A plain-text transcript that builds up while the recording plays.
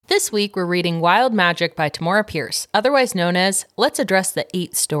This week, we're reading Wild Magic by Tamora Pierce, otherwise known as Let's Address the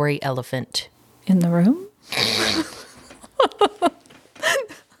 8-Story Elephant. In the room?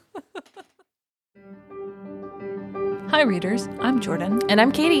 Hi, readers. I'm Jordan. And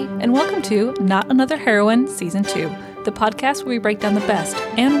I'm Katie. And welcome to Not Another Heroine, Season 2, the podcast where we break down the best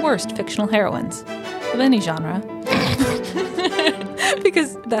and worst fictional heroines of any genre.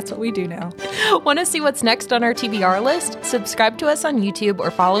 Because that's what we do now. Want to see what's next on our TBR list? Subscribe to us on YouTube or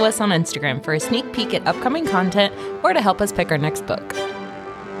follow us on Instagram for a sneak peek at upcoming content or to help us pick our next book.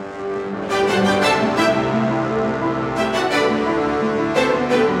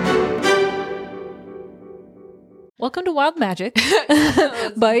 Welcome to Wild Magic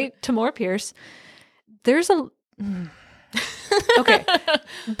by Tamora Pierce. There's a... Okay.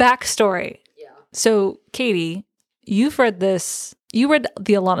 Backstory. Yeah. So, Katie, you've read this... You read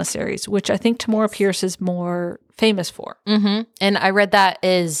the Alana series, which I think Tamora Pierce is more famous for. Mm-hmm. And I read that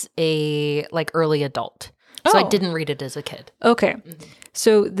as a early adult. So I didn't read it as a kid. Okay. Mm-hmm.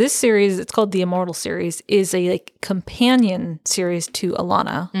 So this series, it's called the Immortal series, is a companion series to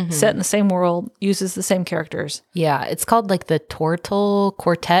Alana, set in the same world, uses the same characters. Yeah, it's called the Tortle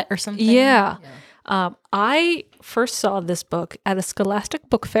Quartet or something. Yeah. I first saw this book at a Scholastic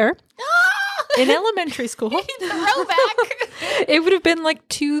book fair in elementary school. Throwback. It would have been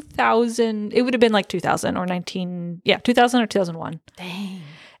 2000. It would have been 2000 or 2000 or 2001. Dang.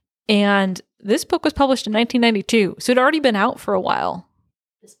 And this book was published in 1992, so it had already been out for a while.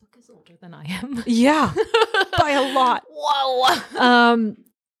 This book is older than I am. Yeah, by a lot. Whoa.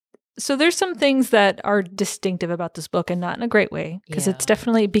 So there's some things that are distinctive about this book, and not in a great way, because it's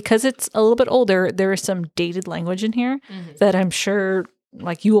definitely, because it's a little bit older, there is some dated language in here that I'm sure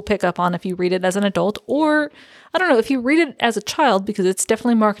you will pick up on if you read it as an adult, or I don't know, if you read it as a child, because it's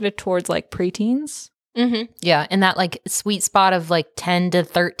definitely marketed towards preteens. Mm-hmm. Yeah, and that sweet spot of 10 to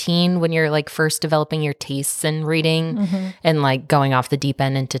 13 when you're first developing your tastes in reading and going off the deep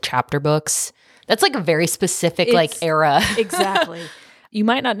end into chapter books. That's a very specific era. Exactly. You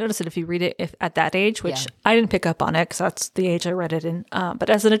might not notice it if you read it at that age, which I didn't pick up on it because that's the age I read it in. But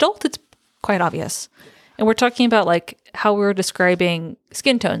as an adult, it's quite obvious. And we're talking about how we're describing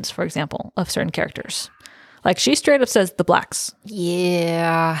skin tones, for example, of certain characters. She straight up says the blacks.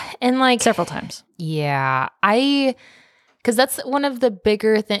 Yeah. And several times. Yeah. Because that's one of the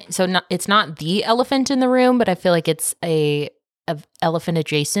bigger things. So it's not the elephant in the room, but I feel it's a elephant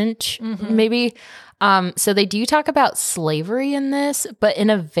adjacent, maybe. So they do talk about slavery in this, but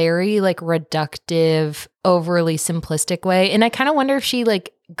in a very reductive, overly simplistic way. And I kind of wonder if she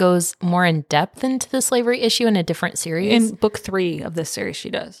goes more in depth into the slavery issue in a different series. In book 3 of this series, she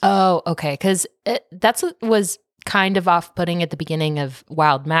does. Oh, okay. Because that's what was kind of off-putting at the beginning of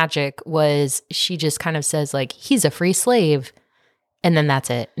Wild Magic, was she just kind of says he's a free slave. And then that's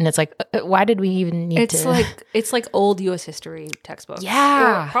it. And it's why did we even need to? It's like old U.S. history textbooks.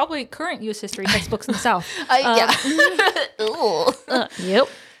 Yeah. Or probably current U.S. history textbooks in the South. Yeah. Yep.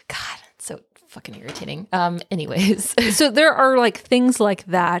 God, it's so fucking irritating. Anyways. So there are things like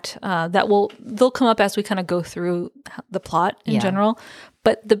that they'll come up as we kind of go through the plot in general.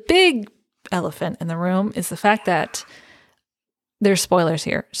 But the big elephant in the room is the fact that there's spoilers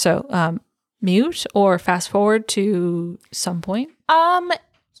here. So mute or fast forward to some point.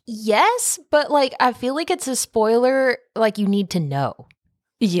 Yes, but I feel it's a spoiler you need to know.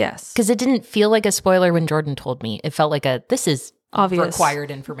 Yes. Because it didn't feel like a spoiler when Jordan told me. It felt this is obvious required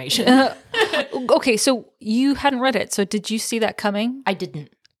information. Okay, so you hadn't read it. So did you see that coming? I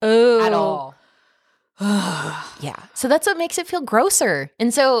didn't. Oh. At all. Yeah. So that's what makes it feel grosser.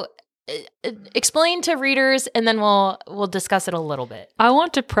 And so explain to readers, and then we'll discuss it a little bit. I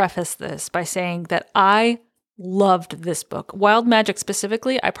want to preface this by saying that I loved this book. Wild Magic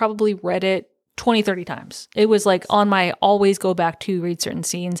specifically, I probably read it 20, 30 times. It was on my always go back to read certain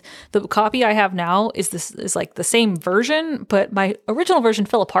scenes. The copy I have now is the same version, but my original version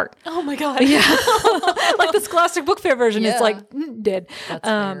fell apart. Oh my God. Yeah. The Scholastic Book Fair version is dead. That's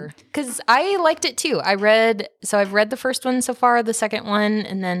fair. Because I liked it too. I've read the first one so far, the second one,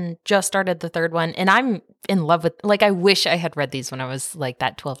 and then just started the third one. And I'm in love with, I wish I had read these when I was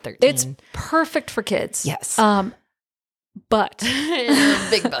that 12, 13. It's perfect for kids. Yes. But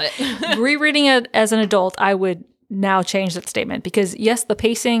big but rereading it as an adult, I would now change that statement, because yes, the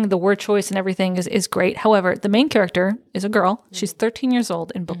pacing, the word choice, and everything is great. However, the main character is a girl. She's 13 years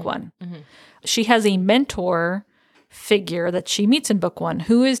old in book 1. She has a mentor figure that she meets in book 1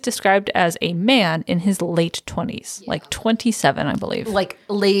 who is described as a man in his late 20s, 27, I believe.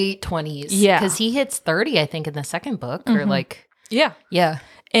 Late 20s. Yeah. Because he hits 30, I think, in the second book, or Yeah. Yeah.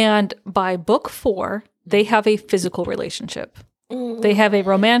 And by book 4, they have a physical relationship. They have a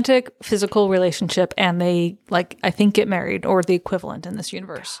romantic, physical relationship, and they, like, I think get married, or the equivalent in this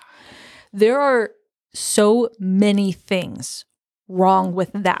universe. There are so many things wrong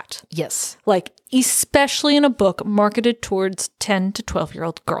with that. Yes. Like, especially in a book marketed towards 10 to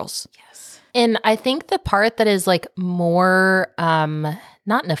 12-year-old girls. Yes. And I think the part that is like more,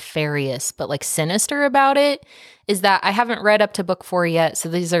 not nefarious, but like sinister about it is that I haven't read up to book 4 yet. So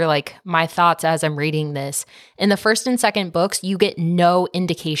these are like my thoughts as I'm reading this. In the first and second books, you get no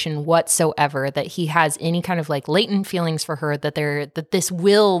indication whatsoever that he has any kind of like latent feelings for her, that this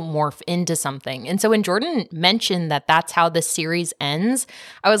will morph into something. And so when Jordan mentioned that that's how this series ends,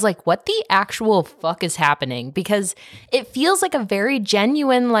 I was like, what the actual fuck is happening? Because it feels like a very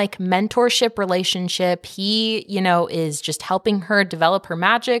genuine like mentorship relationship. He, you know, is just helping her develop her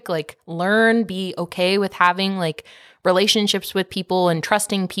magic, like learn, be okay with having like relationships with people and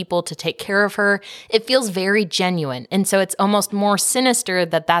trusting people to take care of her. It feels very genuine. And so it's almost more sinister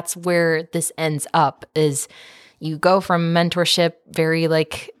that that's where this ends up, is you go from mentorship, very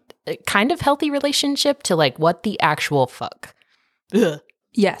like kind of healthy relationship, to like what the actual fuck. Ugh.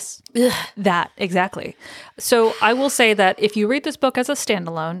 Yes, Ugh. That exactly. So I will say that if you read this book as a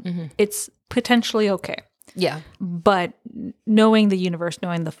standalone, it's potentially okay. Yeah. But knowing the universe,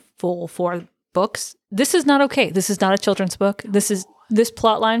 knowing the full 4 books, this is not okay. This is not a children's book. This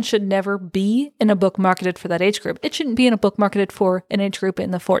plot line should never be in a book marketed for that age group. It shouldn't be in a book marketed for an age group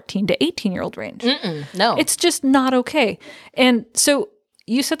in the 14 to 18-year-old range. No. It's just not okay. And so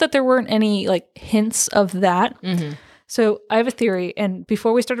you said that there weren't any like hints of that. So I have a theory, and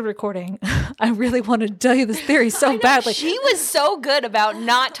before we started recording, I really wanted to tell you this theory so badly. She was so good about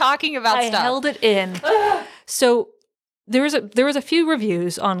not talking about stuff. I held it in. So there was a few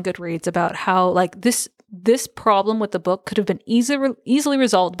reviews on Goodreads about how like this problem with the book could have been easily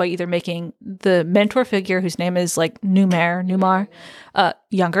resolved by either making the mentor figure, whose name is like Numar,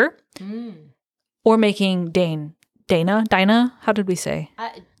 younger, or making Dana, how did we say?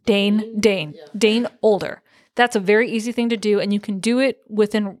 Dane older. That's a very easy thing to do, and you can do it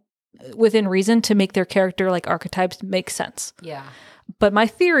within reason to make their character like archetypes make sense. Yeah. But my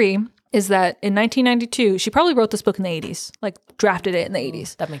theory is that in 1992, she probably wrote this book in the 80s, like drafted it in the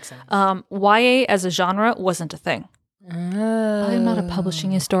 80s. That makes sense. YA as a genre wasn't a thing. I'm not a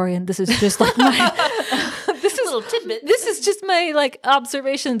publishing historian. This is just like my this is a little tidbit. This is just my like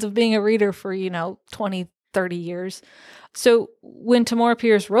observations of being a reader for, 20, 30 years. So when Tamora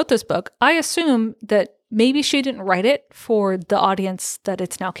Pierce wrote this book, I assume that maybe she didn't write it for the audience that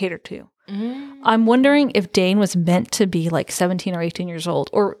it's now catered to. I'm wondering if Dane was meant to be like 17 or 18 years old,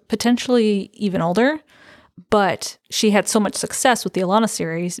 or potentially even older, but she had so much success with the Alana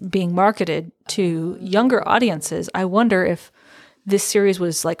series being marketed to younger audiences. I wonder if this series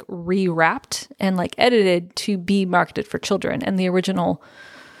was like rewrapped and like edited to be marketed for children, and the original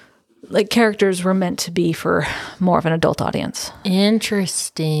like characters were meant to be for more of an adult audience.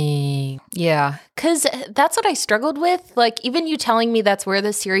 Interesting. Yeah. Because that's what I struggled with. Like, even you telling me that's where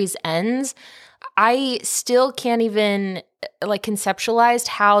the series ends, I still can't even like conceptualize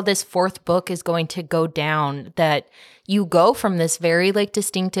how this 4th book is going to go down, that you go from this very like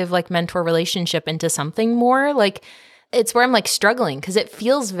distinctive like mentor relationship into something more like, it's where I'm like struggling, because it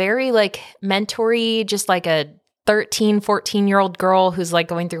feels very like mentory, just like a 13, 14-year-old girl who's like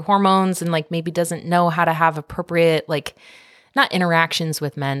going through hormones and like maybe doesn't know how to have appropriate, like not interactions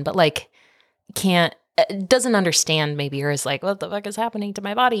with men, but like doesn't understand maybe, or is like, what the fuck is happening to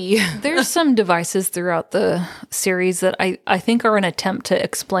my body? There's some devices throughout the series that I think are an attempt to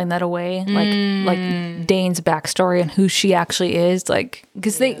explain that away, like Dane's backstory and who she actually is, like,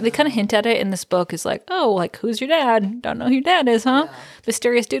 because they kind of hint at it in this book, is like, oh, like, who's your dad? Don't know who your dad is, huh? Yeah.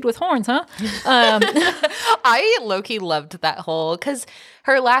 Mysterious dude with horns, huh? I low-key loved that whole, because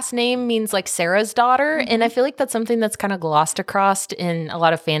her last name means like Sarah's daughter. And I feel like that's something that's kind of glossed across in a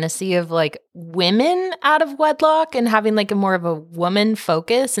lot of fantasy of like women out of wedlock and having like a more of a woman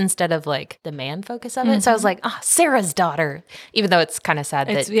focus instead of like the man focus of it. So I was like, Sarah's daughter, even though it's kind of sad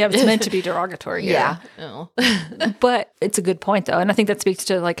it's meant to be derogatory. Yeah. But it's a good point though. And I think that speaks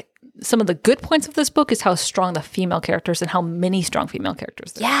to like some of the good points of this book is how strong the female characters and how many strong female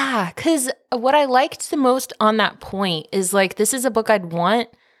characters there are. Yeah, because what I liked the most on that point is like, this is a book I'd want.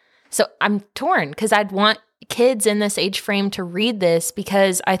 So I'm torn because I'd want kids in this age frame to read this,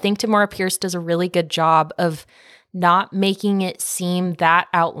 because I think Tamora Pierce does a really good job of not making it seem that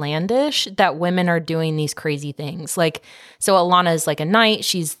outlandish that women are doing these crazy things. Like, so Alana is like a knight.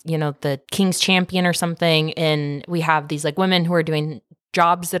 She's, the king's champion or something. And we have these like women who are doing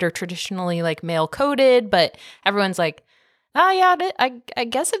jobs that are traditionally like male coded, but everyone's like, yeah, I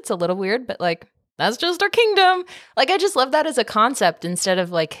guess it's a little weird, but like, that's just our kingdom. Like, I just love that as a concept instead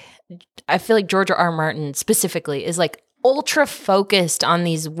of like, I feel like George R. R. Martin specifically is like ultra focused on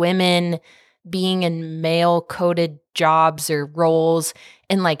these women being in male coded jobs or roles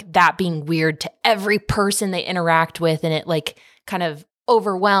and like that being weird to every person they interact with. And it like kind of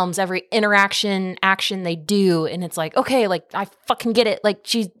overwhelms every action they do. And it's like, okay, like I fucking get it. Like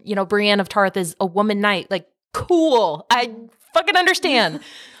she's, Brienne of Tarth is a woman knight. Like, cool. I fucking understand.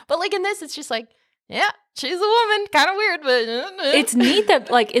 But like in this, it's just like, yeah, she's a woman. Kind of weird, but it's neat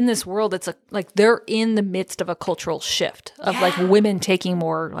that like in this world, it's like they're in the midst of a cultural shift of like women taking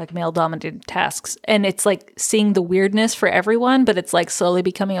more like male dominated tasks. And it's like seeing the weirdness for everyone, but it's like slowly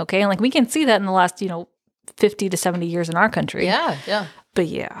becoming okay. And like we can see that in the last, 50 to 70 years in our country. Yeah. Yeah. But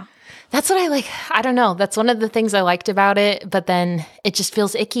yeah. That's what I like. I don't know. That's one of the things I liked about it. But then it just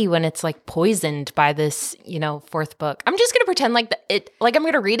feels icky when it's like poisoned by this, fourth book. I'm just going to pretend like I'm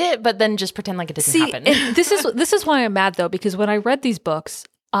going to read it, but then just pretend like it didn't happen. this is why I'm mad though, because when I read these books,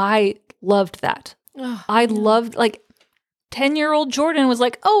 I loved that. I loved like 10-year-old Jordan was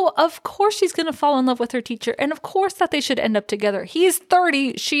like, oh, of course she's going to fall in love with her teacher. And of course that they should end up together. He's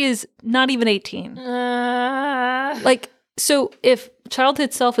 30. She is not even 18. So if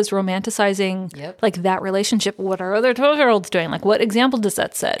childhood self is romanticizing like that relationship, what are other 12-year-olds doing? Like what example does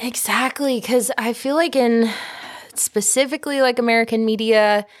that set? Exactly. Because I feel like in specifically like American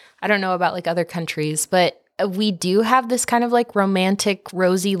media, I don't know about like other countries, but we do have this kind of like romantic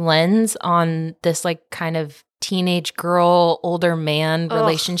rosy lens on this like kind of teenage girl, older man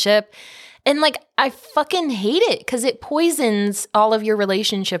relationship. And like, I fucking hate it because it poisons all of your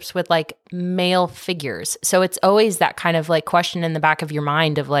relationships with like male figures. So it's always that kind of like question in the back of your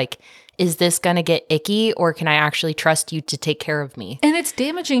mind of like, is this going to get icky or can I actually trust you to take care of me? And it's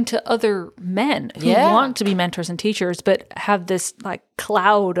damaging to other men who want to be mentors and teachers, but have this like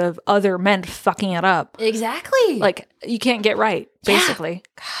cloud of other men fucking it up. Exactly. Like you can't get right, basically.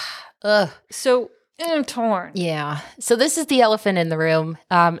 So I'm torn. Yeah. So this is the elephant in the room,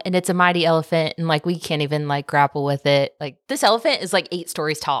 and it's a mighty elephant, and like we can't even like grapple with it. Like this elephant is like 8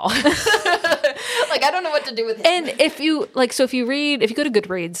 stories tall. Like I don't know what to do with it. And if you go to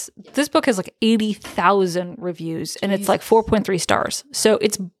Goodreads, this book has like 80,000 reviews, and it's like 4.3 stars. So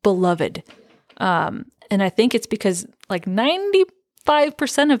it's beloved, and I think it's because like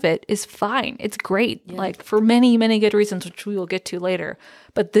 95% of it is fine. It's great, like for many, many good reasons, which we will get to later.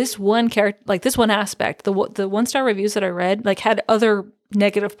 But this one character, like this one aspect, the 1-star reviews that I read, like had other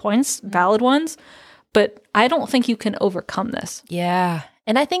negative points, valid ones, but I don't think you can overcome this. Yeah.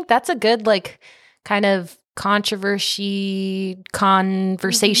 And I think that's a good like kind of conversation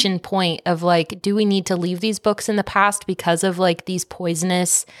point of like, do we need to leave these books in the past because of like these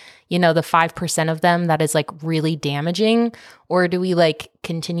poisonous, the 5% of them that is like really damaging? Or do we like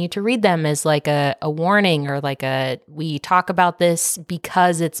continue to read them as like a warning or like we talk about this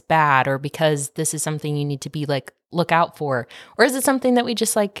because it's bad or because this is something you need to be like, look out for? Or is it something that we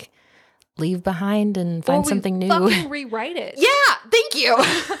just like leave behind and find something new? Fucking rewrite it. Yeah, thank you.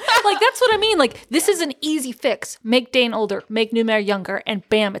 Like that's what I mean. Like this is an easy fix. Make Dane older, make Numair younger, and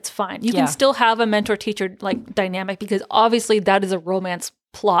bam, it's fine. You can still have a mentor-teacher like dynamic because obviously that is a romance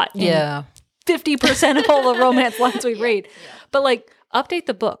plot. Yeah. 50% of all the romance lines we read. Yeah. But like update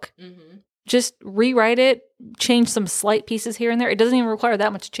the book. Mm-hmm. Just rewrite it, change some slight pieces here and there. It doesn't even require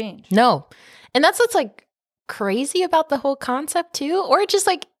that much change. No. And that's what's like crazy about the whole concept too. Or just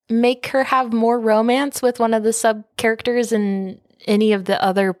like make her have more romance with one of the sub characters in any of the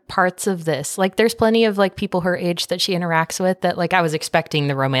other parts of this. Like there's plenty of like people her age that she interacts with that like I was expecting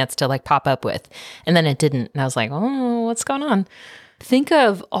the romance to like pop up with, and then it didn't. And I was like, oh, what's going on? Think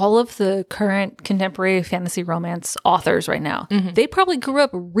of all of the current contemporary fantasy romance authors right now. Mm-hmm. They probably grew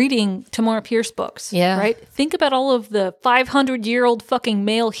up reading Tamora Pierce books. Yeah. Right? Think about all of the 500-year-old fucking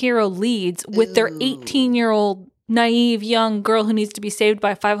male hero leads with their 18-year-old naive young girl who needs to be saved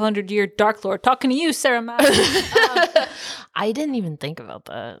by a 500-year Dark Lord. Talking to you, Sarah Maas. I didn't even think about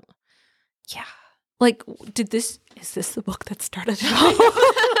that. Yeah. Like, is this the book that started it all?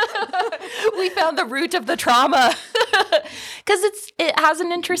 We found the root of the trauma. Because it has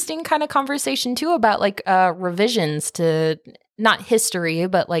an interesting kind of conversation too about like revisions to not history,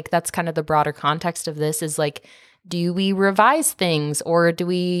 but like that's kind of the broader context of this is like, do we revise things or do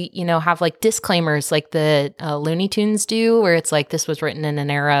we, have like disclaimers like the Looney Tunes do where it's like this was written in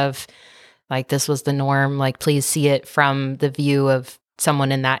an era of like this was the norm, like please see it from the view of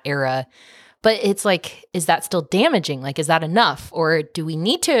someone in that era. But it's like, is that still damaging? Like, is that enough? Or do we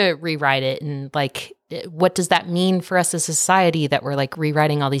need to rewrite it and like what does that mean for us as a society that we're like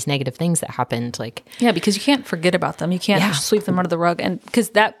rewriting all these negative things that happened? Like, yeah, because you can't forget about them. You can't sweep them under the rug, and because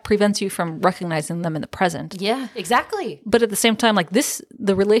that prevents you from recognizing them in the present. Yeah, exactly. But at the same time, like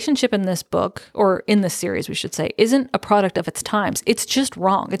the relationship in this book, or in this series, we should say, isn't a product of its times. It's just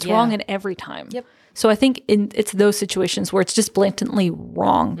wrong. It's wrong in every time. Yep. So I think it's those situations where it's just blatantly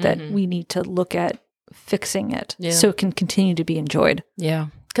wrong that we need to look at fixing it so it can continue to be enjoyed. Yeah.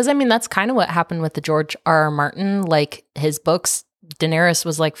 Because, I mean, that's kind of what happened with the George R. R. Martin. Like, his books, Daenerys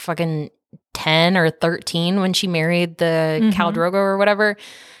was like fucking 10 or 13 when she married the Khal Drogo or whatever.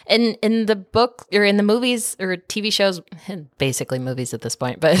 And in the book, or in the movies or TV shows, basically movies at this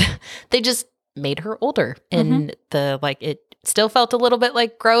point, but they just made her older. And it still felt a little bit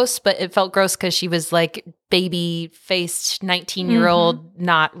like gross, but it felt gross because she was like baby-faced 19-year-old,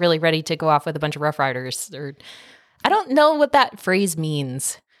 not really ready to go off with a bunch of Rough Riders. Or I don't know what that phrase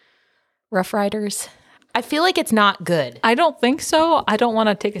means. Rough Riders? I feel like it's not good. I don't think so. I don't want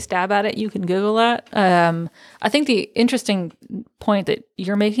to take a stab at it. You can Google that. I think the interesting point that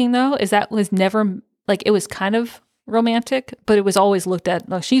you're making, though, is that was never, like, it was kind of romantic, but it was always looked at,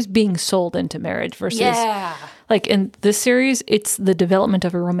 like, she's being sold into marriage versus, like, in this series, it's the development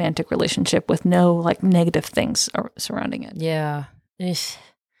of a romantic relationship with no, like, negative things surrounding it. Yeah.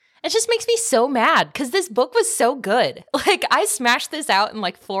 It just makes me so mad because this book was so good. Like, I smashed this out in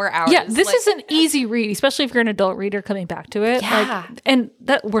like 4 hours. Yeah, this is an easy read, especially if you're an adult reader coming back to it. Yeah. Like, and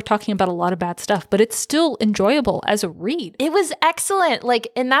that we're talking about a lot of bad stuff, but it's still enjoyable as a read. It was excellent. Like,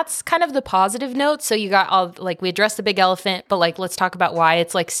 and that's kind of the positive note. So you got all, like, we addressed the big elephant, but like, let's talk about why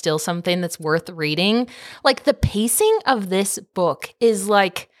it's like still something that's worth reading. Like, the pacing of this book is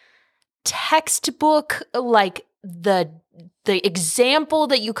like textbook, like the example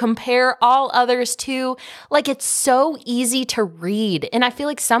that you compare all others to. Like, it's so easy to read. And I feel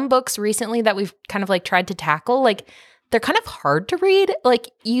like some books recently that we've kind of like tried to tackle, like, they're kind of hard to read.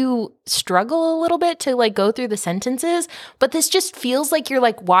 Like, you struggle a little bit to like go through the sentences, but this just feels like you're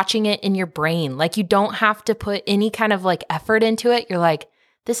like watching it in your brain. Like, you don't have to put any kind of like effort into it. You're like,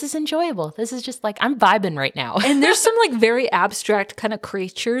 this is enjoyable. This is just like, I'm vibing right now. And there's some like very abstract kind of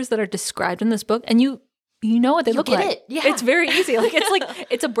creatures that are described in this book, and you know what they look like. Yeah. It's very easy. Like,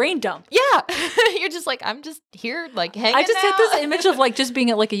 it's a brain dump. Yeah. You're just like, I'm just here, like, hanging out. I just had this image of like just being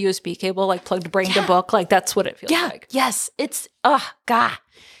at like a USB cable, like plugged brain to book. Like, that's what it feels like. Yes. It's, God.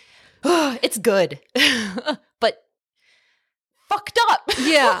 It's good. But fucked up.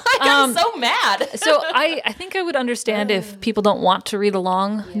 Yeah. Like, I'm so mad. So I think I would understand if people don't want to read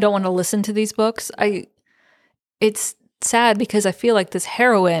along, don't want to listen to these books. It's sad because I feel like this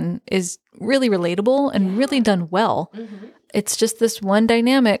heroine is really relatable and really done well. It's just this one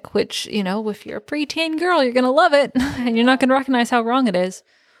dynamic, which, you know, if you're a preteen girl, you're going to love it and you're not going to recognize how wrong it is.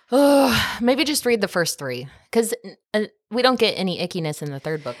 Maybe just read the first 3 because we don't get any ickiness in the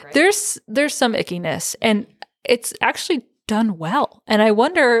third book, right? There's some ickiness, and it's actually done well. And I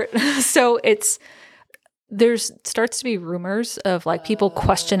wonder, so there's starts to be rumors of like people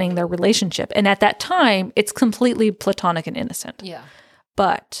questioning their relationship. And at that time, it's completely platonic and innocent. Yeah.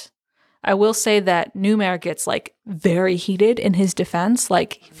 But I will say that Numair gets like very heated in his defense.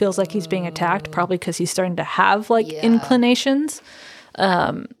 Like, he feels like he's being attacked, probably because he's starting to have like inclinations.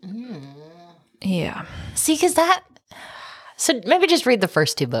 Yeah. See, so maybe just read the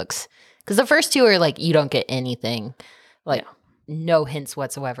first 2 books. Because the first 2 are like, you don't get anything. Like, no hints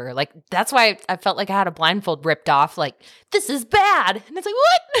whatsoever. Like, that's why I felt like I had a blindfold ripped off. Like, this is bad. And it's like,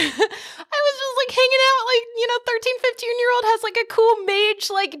 what? I was just like hanging out, like, 13, 15-year-old has like a cool mage,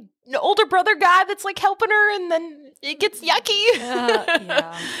 like older brother guy that's like helping her, and then it gets yucky.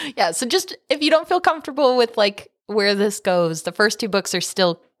 Yeah. So just, if you don't feel comfortable with like where this goes, the first 2 books are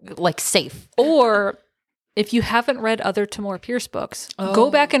still like safe. Or if you haven't read other Tamora Pierce books, go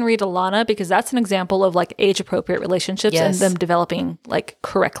back and read Alana, because that's an example of like age-appropriate relationships and them developing like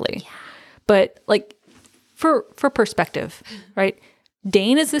correctly. Yeah. But like for perspective, right?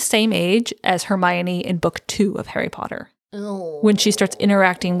 Dane is the same age as Hermione in book 2 of Harry Potter. When she starts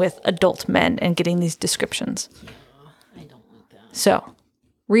interacting with adult men and getting these descriptions. Yeah, I don't like that. So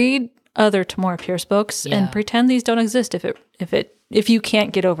read other Tamora Pierce books and pretend these don't exist if you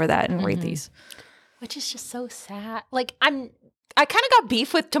can't get over that and read these. Which is just so sad. Like, I kind of got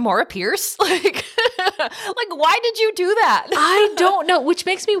beef with Tamora Pierce. Like, why did you do that? I don't know, which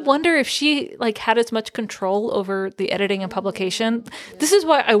makes me wonder if she like had as much control over the editing and publication. This is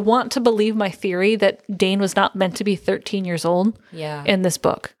why I want to believe my theory that Dane was not meant to be 13 years old in this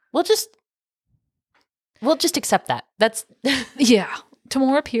book. We'll just accept that. That's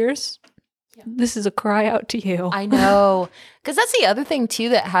Tamora Pierce This is a cry out to you. I know. Because that's the other thing, too,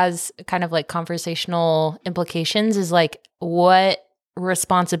 that has kind of like conversational implications is like, what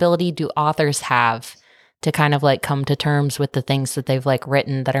responsibility do authors have to kind of like come to terms with the things that they've like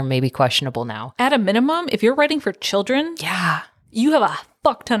written that are maybe questionable now? At a minimum, if you're writing for children, you have a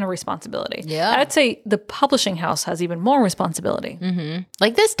fuck ton of responsibility. Yeah. I'd say the publishing house has even more responsibility. Mm-hmm.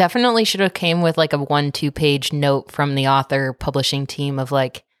 Like this definitely should have came with like a 1-2 page note from the author publishing team of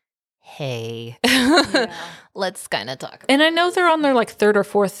like, hey, let's kind of talk. And I know they're on their like third or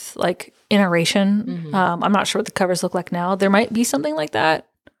fourth like iteration. Mm-hmm. I'm not sure what the covers look like now. There might be something like that.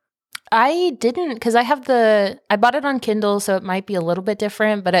 I didn't, because I bought it on Kindle, so it might be a little bit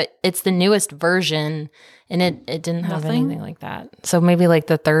different, but it's the newest version, and it didn't have anything like that. So maybe like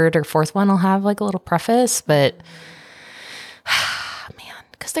the third or fourth one will have like a little preface, but man,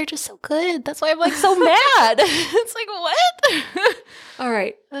 because they're just so good. That's why I'm like so mad. It's like, what? All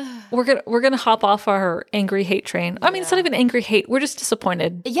right. We're gonna hop off our angry hate train. I mean, it's not even angry hate. We're just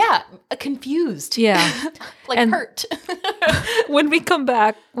disappointed. Yeah, confused. Yeah. Like and hurt. When we come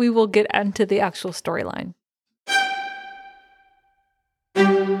back, we will get into the actual storyline.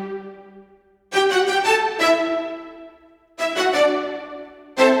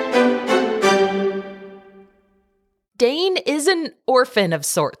 Dane is an orphan of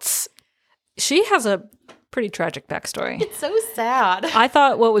sorts. She has a pretty tragic backstory. It's so sad. I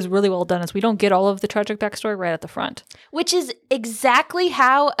thought what was really well done is we don't get all of the tragic backstory right at the front. Which is exactly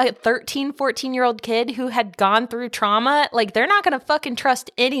how a 13, 14-year-old kid who had gone through trauma, like, they're not going to fucking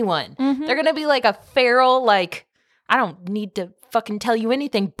trust anyone. Mm-hmm. They're going to be like a feral, like, I don't need to fucking tell you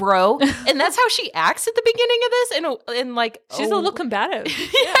anything, bro. And that's how she acts at the beginning of this. And like, she's a little combative.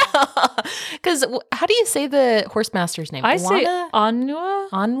 Yeah. Because how do you say the horse master's name? I say Anwa.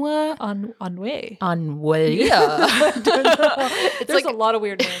 Anwe. Yeah. It's There's like a lot of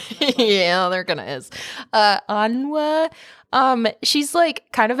weird names. Yeah, there kind of is. Anwa. She's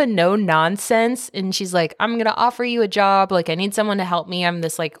like kind of a no nonsense, and she's like, I'm gonna offer you a job. Like, I need someone to help me. I'm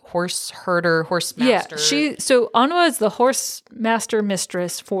this like horse herder, horse master. Yeah, so Anwa is the horse master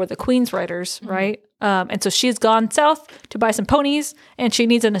mistress for the Queen's Riders, right? And so she's gone south to buy some ponies, and she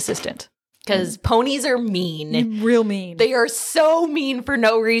needs an assistant. Because ponies are mean. Real mean. They are so mean for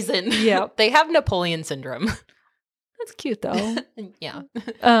no reason. Yeah. They have Napoleon syndrome. That's cute, though. Yeah.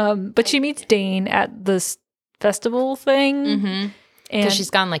 But she meets Dane at this festival thing. Mm-hmm. Because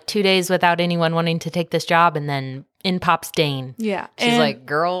she's gone like 2 days without anyone wanting to take this job, and then in pops Dane. Yeah. She's like,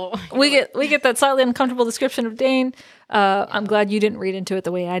 girl. We get that slightly uncomfortable description of Dane. I'm glad you didn't read into it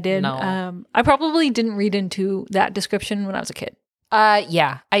the way I did. No. I probably didn't read into that description when I was a kid.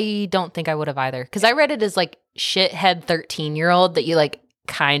 Yeah. I don't think I would have either. Because I read it as like shithead 13-year-old that you like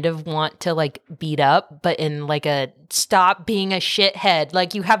kind of want to like beat up, but in like a stop being a shithead.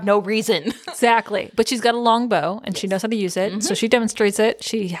 Like, you have no reason. Exactly. But she's got a long bow and she knows how to use it. Mm-hmm. So she demonstrates it.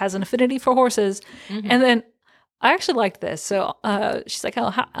 She has an affinity for horses. Mm-hmm. And then I actually liked this. So she's like,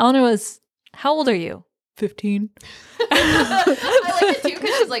 Eleanor is, how old are you? 15. I like it too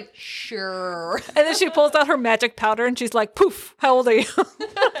because she's like, sure. And then she pulls out her magic powder and she's like, poof, how old are you?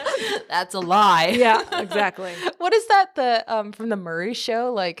 That's a lie. Yeah, exactly. What is that from the Murray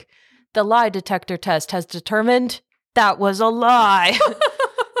show? Like, the lie detector test has determined that was a lie.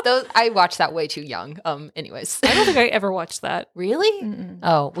 I watched that way too young. Anyways. I don't think I ever watched that. Really? Mm-mm.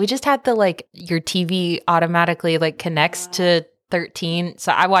 Oh, we just had the like your TV automatically like connects to 13.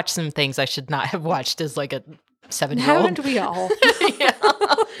 So I watched some things I should not have watched as like a 7-year-old. Haven't we all? Yeah.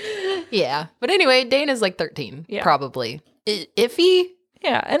 Yeah. But anyway, Dane is like 13, probably. Iffy?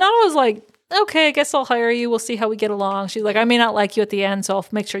 Yeah. And I was like, okay, I guess I'll hire you. We'll see how we get along. She's like, I may not like you at the end, so I'll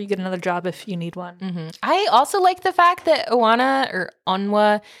make sure you get another job if you need one. Mm-hmm. I also like the fact that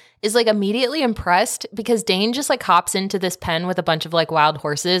Onwa is like immediately impressed because Dane just like hops into this pen with a bunch of like wild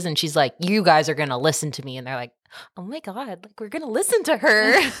horses and she's like, you guys are going to listen to me. And they're like, oh my God, like we're going to listen to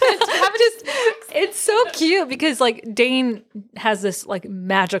her. It's so cute because like Dane has this like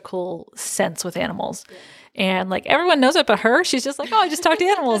magical sense with animals. Yeah. And like everyone knows it but her. She's just like, oh, I just talk to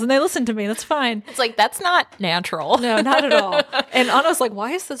animals and they listen to me. That's fine. It's like, that's not natural. No, not at all. And Anna's like,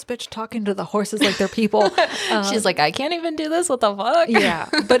 why is this bitch talking to the horses like they're people? She's like, I can't even do this. What the fuck? Yeah.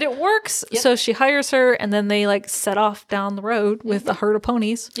 But it works. Yep. So she hires her and then they like set off down the road with a herd of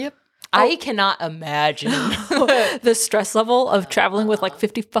ponies. Yep. I cannot imagine the stress level of traveling with like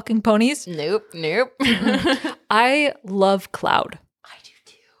 50 fucking ponies. Nope. I love Cloud. I do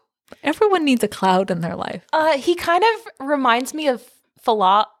too. Everyone needs a Cloud in their life. He kind of reminds me of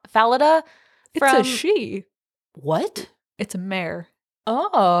Falada. It's a she. What? It's a mare.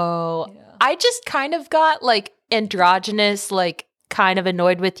 Oh. Yeah. I just kind of got like androgynous, like kind of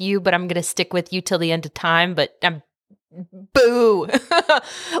annoyed with you, but I'm going to stick with you till the end of time, but I'm boo.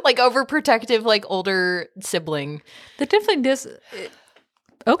 Like overprotective, like older sibling. That definitely does.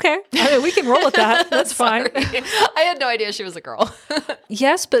 Okay. I mean, we can roll with that. That's fine. I had no idea she was a girl.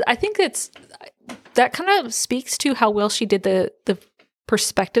 Yes, but I think that kind of speaks to how well she did the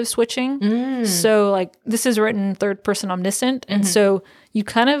perspective switching. So like this is written third person omniscient. And so you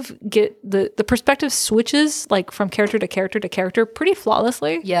kind of get the perspective switches like from character to character to character pretty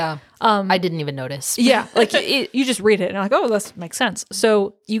flawlessly. Yeah. I didn't even notice. Yeah. Like you just read it and you're like, oh, this makes sense.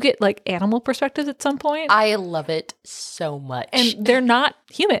 So you get like animal perspectives at some point. I love it so much. And they're not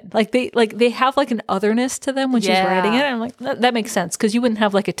human. Like they have like an otherness to them when she's writing it. And I'm like, that makes sense. Because you wouldn't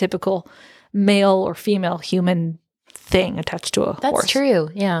have like a typical male or female human thing attached to a horse. That's true.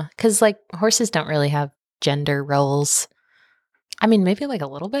 Yeah. Because like horses don't really have gender roles. I mean, maybe like a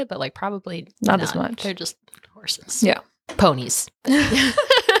little bit, but like probably not as much. They're just horses. Yeah. Ponies.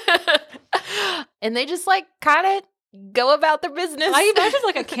 And they just like kind of go about their business. I imagine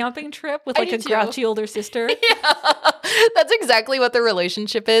like a camping trip with like a grouchy older sister. Yeah. That's exactly what their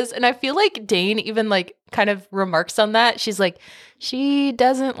relationship is. And I feel like Dane even like kind of remarks on that. She's like, she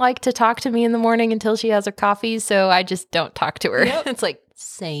doesn't like to talk to me in the morning until she has her coffee, so I just don't talk to her. Yep. It's like,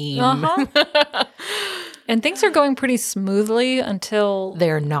 same. Uh-huh. And things are going pretty smoothly until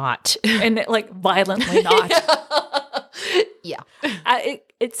they're not. And like violently not. Yeah.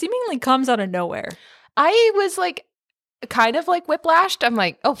 It seemingly comes out of nowhere. I was like kind of like whiplashed. I'm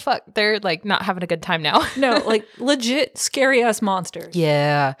like, oh fuck, they're like not having a good time now. No, like legit scary ass monsters.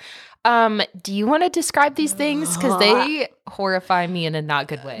 Yeah. Do you want to describe these things? Because they horrify me in a not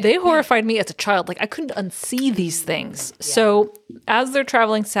good way. They horrified me as a child. Like I couldn't unsee these things. Yeah. So as they're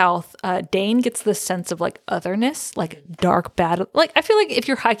traveling south, Dane gets this sense of like otherness, like dark, bad. Like I feel like if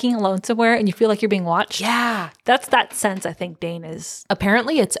you're hiking alone somewhere and you feel like you're being watched. Yeah. That's that sense I think Dane is.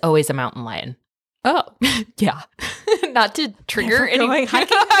 Apparently it's always a mountain lion. Oh. Yeah. Not to trigger anything.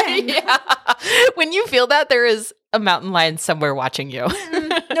 Yeah. When you feel that, there is a mountain lion somewhere watching you.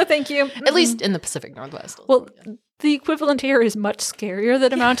 No, thank you. At least in the Pacific Northwest. Well, the equivalent here is much scarier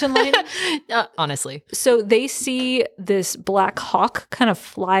than a mountain lion. Honestly. So they see this black hawk kind of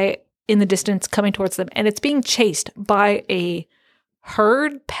fly in the distance coming towards them, and it's being chased by a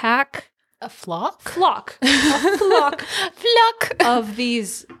herd pack. A flock? Flock. A flock. Flock. Of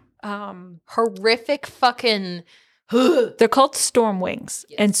these horrific fucking... They're called storm wings.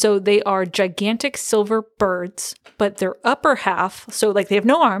 Yes. And so they are gigantic silver birds, but their upper half, so like they have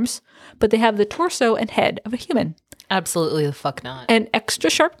no arms, but they have the torso and head of a human. Absolutely the fuck not. And extra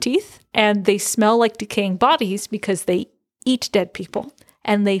sharp teeth, and they smell like decaying bodies because they eat dead people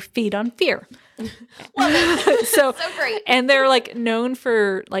and they feed on fear. so great. And they're like known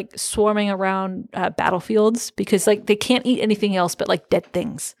for like swarming around battlefields because like they can't eat anything else but like dead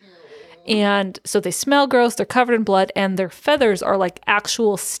things. And so they smell gross, they're covered in blood, and their feathers are like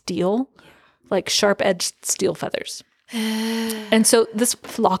actual steel, like sharp-edged steel feathers. And so this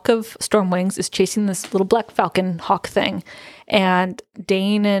flock of storm wings is chasing this little black falcon hawk thing. And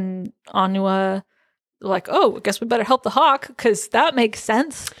Dane and Anua are like, oh, I guess we better help the hawk because that makes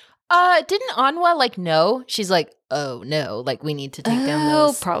sense. Didn't Anua like know? She's like, oh no, like we need to take down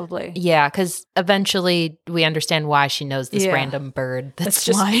those. Oh, probably. Yeah, because eventually we understand why she knows this random bird that's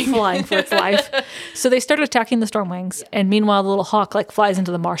just flying for its life. So they start attacking the stormwings, and meanwhile the little hawk like flies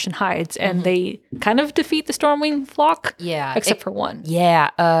into the marsh and hides, and they kind of defeat the stormwing flock. Yeah, except for one.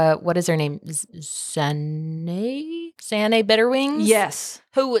 Yeah. What is her name? Sane Bitterwings. Yes.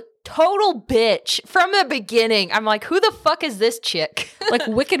 Who total bitch from the beginning. I'm like, who the fuck is this chick? Like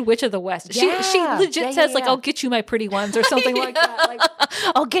Wicked Witch of the West. She legit says like, I'll get you my pretty ones or something like that. Like,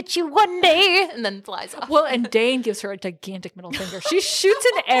 I'll get you one day, and then flies off. Well, and Dane gives her a gigantic middle finger. She shoots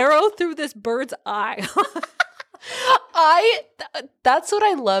an arrow through this bird's eye. That's what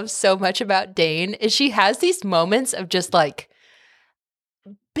I love so much about Dane is she has these moments of just like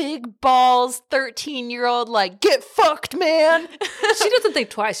big balls, 13-year-old, like, get fucked, man. She doesn't think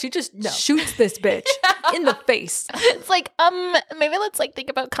twice. She just shoots this bitch in the face. It's like, maybe let's like think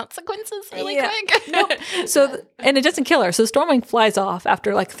about consequences really quick. Nope. So, and it doesn't kill her. So the stormwing flies off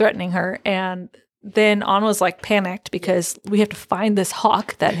after like threatening her. And then Anwa's like panicked because we have to find this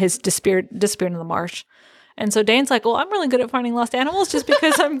hawk that has disappeared in the marsh. And so Dane's like, well, I'm really good at finding lost animals just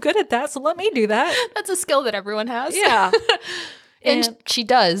because I'm good at that. So let me do that. That's a skill that everyone has. Yeah. And she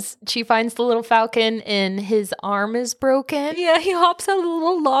does. She finds the little falcon and his arm is broken. Yeah, he hops out of the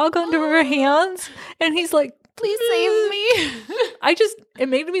little log under her hands. And he's like, please save me. It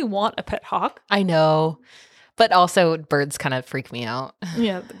made me want a pet hawk. I know. But also birds kind of freak me out.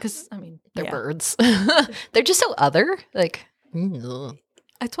 Yeah, because, I mean, they're birds. They're just so other. Like, Ugh.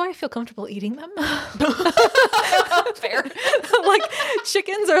 That's why I feel comfortable eating them. Fair. Like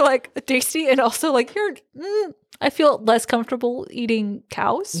chickens are like tasty, and also like I feel less comfortable eating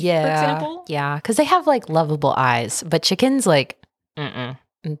cows, for example. Yeah, because they have like lovable eyes, but chickens like,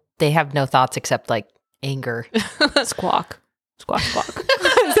 they have no thoughts except like anger. Squawk. Squawk, squawk.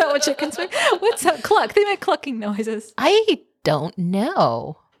 Is that what chickens make? What's that? Cluck. They make clucking noises. I don't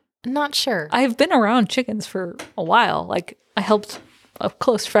know. I'm not sure. I've been around chickens for a while. Like I helped a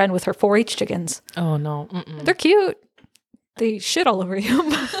close friend with her 4-H chickens. Oh, no. They're cute. They shit all over you.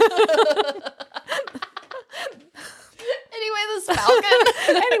 Anyway, this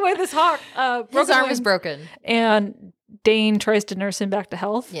falcon. This hawk. His arm is broken. And Dane tries to nurse him back to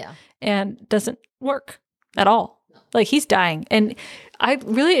health. Yeah. And doesn't work at all. Like he's dying. And I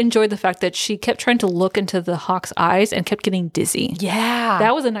really enjoyed the fact that she kept trying to look into the hawk's eyes and kept getting dizzy. Yeah.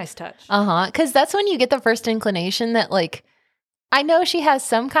 That was a nice touch. Because that's when you get the first inclination that like, I know she has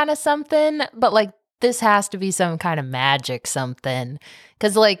some kind of something, but like this has to be some kind of magic something.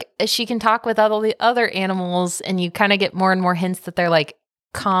 Because like she can talk with all the other animals and you kind of get more and more hints that they're like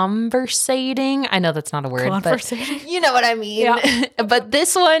conversating. I know that's not a word, but you know what I mean. Yeah. But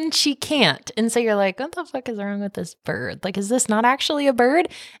this one, she can't. And so you're like, what the fuck is wrong with this bird? Like, is this not actually a bird?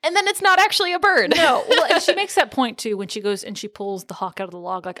 And then it's not actually a bird. No. Well, and she makes that point too when she goes and she pulls the hawk out of the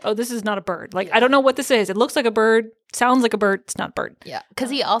log. Like, oh, this is not a bird. Like, I don't know what this is. It looks like a bird. Sounds like a bird. It's not a bird. Yeah. Because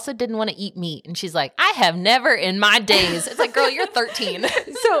he also didn't want to eat meat. And she's like, I have never in my days. It's like, girl, you're 13.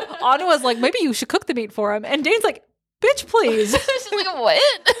 So Anna was like, maybe you should cook the meat for him. And Dane's like, bitch, please. She's like, what?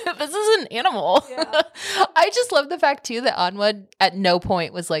 This is an animal. Yeah. I just love the fact, too, that Anwa at no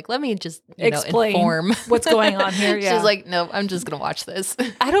point was like, let me just explain inform what's going on here. Yeah. She's like, no, I'm just going to watch this.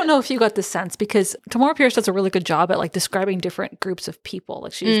 I don't know if you got this sense because Tamora Pierce does a really good job at like describing different groups of people.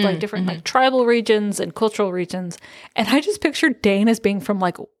 Like she's like different like tribal regions and cultural regions. And I just pictured Dane as being from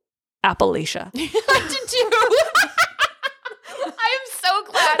like Appalachia. I did too. I am so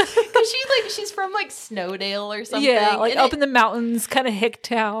glad because she's from like Snowdale or something. Yeah, like up in the mountains, kind of hick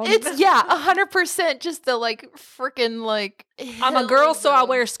town. It's 100% just the like freaking like. I'm a girl, so I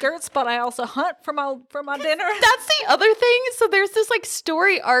wear skirts, but I also hunt for my dinner. That's the other thing. So there's this like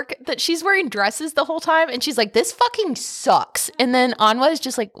story arc that she's wearing dresses the whole time, and she's like, "This fucking sucks." And then Anwa is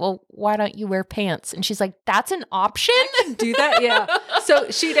just like, "Well, why don't you wear pants?" And she's like, "That's an option." Do that, yeah. So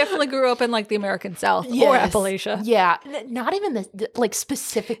she definitely grew up in like the American South or Appalachia. Yeah, not even the like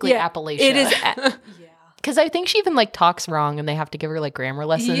specifically Appalachia. It is. Because I think she even like talks wrong and they have to give her like grammar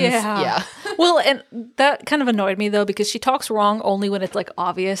lessons. Yeah. Well, and that kind of annoyed me though, because she talks wrong only when it's like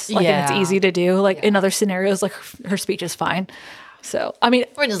obvious, like and it's easy to do. Like in other scenarios, like her speech is fine. So, I mean,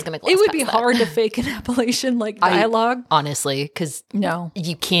 we're just going to it would be hard to fake an Appalachian like dialogue. Honestly, because no,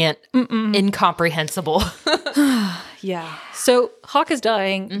 you can't. Incomprehensible. Yeah. So Hawk is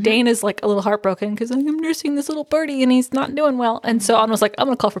dying. Dane is like a little heartbroken because I'm nursing this little birdie and he's not doing well. And so Anna's like, I'm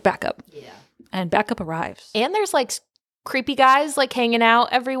going to call for backup. Yeah. And backup arrives. And there's like creepy guys like hanging out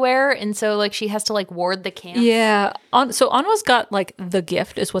everywhere. And so like she has to like ward the camp. Yeah. So Anwa's got like the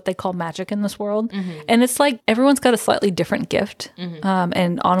gift is what they call magic in this world. And it's like everyone's got a slightly different gift.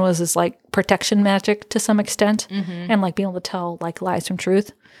 And Anwa's is like protection magic to some extent and like being able to tell like lies from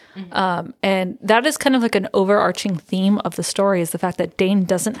truth. And that is kind of like an overarching theme of the story is the fact that Dane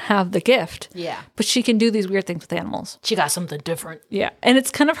doesn't have the gift. Yeah. But she can do these weird things with animals. She got something different. Yeah. And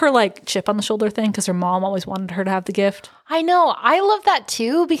it's kind of her like chip on the shoulder thing because her mom always wanted her to have the gift. I know. I love that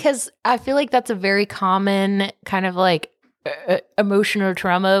too because I feel like that's a very common kind of like emotional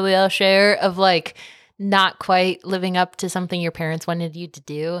trauma we all share of like not quite living up to something your parents wanted you to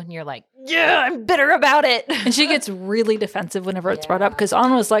do. And you're like, yeah, I'm bitter about it. And she gets really defensive whenever it's brought up because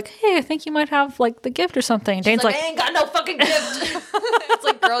Anna was like, hey, I think you might have like the gift or something. And Dane's like, I ain't got no fucking gift. It's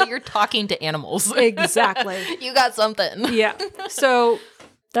like, girl, you're talking to animals. Exactly. You got something. Yeah. So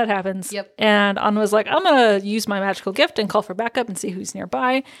that happens. Yep. And Anna was like, I'm going to use my magical gift and call for backup and see who's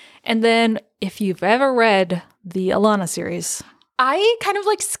nearby. And then if you've ever read the Alana series, I kind of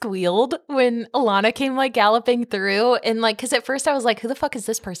like squealed when Alana came like galloping through and like, cause at first I was like, who the fuck is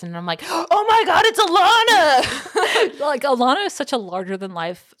this person? And I'm like, oh my God, it's Alana. Like Alana is such a larger than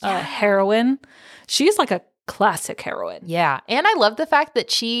life heroine. She's like a classic heroine. Yeah. And I love the fact that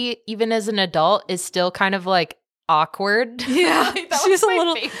she, even as an adult, is still kind of like awkward. Yeah. She's a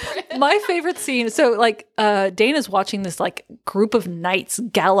little, favorite. My favorite scene. So like Dana's watching this like group of knights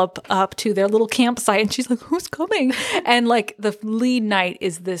gallop up to their little campsite and she's like, who's coming? And like the lead knight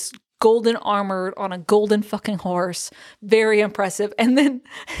is this golden armored on a golden fucking horse. Very impressive. And then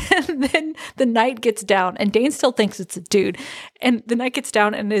the knight gets down and Dane still thinks it's a dude. And the knight gets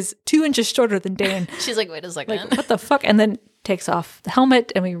down and is 2 inches shorter than Dane. She's like, wait a second. Like, what the fuck? And then takes off the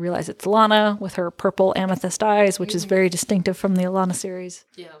helmet, and we realize it's Alana with her purple amethyst eyes, which is very distinctive from the Alana series.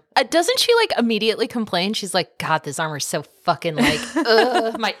 Yeah. Doesn't she like immediately complain? She's like, God, this armor's so fucking like,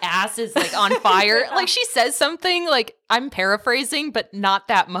 ugh, my ass is like on fire. Yeah. Like she says something like, I'm paraphrasing, but not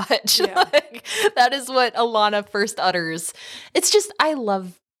that much. Yeah. Like that is what Alana first utters. It's just, I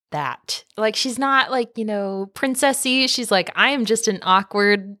love that. Like she's not like, princessy. She's like, I am just an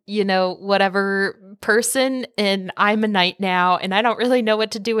awkward, whatever person, and I'm a knight now, and I don't really know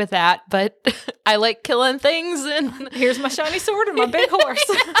what to do with that, but I like killing things, and here's my shiny sword and my big horse.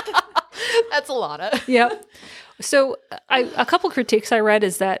 That's a lot of. Yep. So a couple critiques I read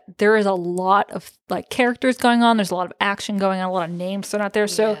is that there is a lot of like characters going on. There's a lot of action going on, a lot of names thrown out there.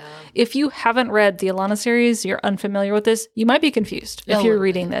 So if you haven't read the Alana series, you're unfamiliar with this, you might be confused if you're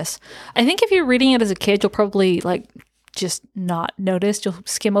reading this. I think if you're reading it as a kid, you'll probably like just not notice. You'll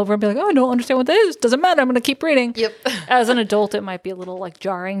skim over and be like, oh, I don't understand what that is. Doesn't matter. I'm going to keep reading. Yep. As an adult, it might be a little like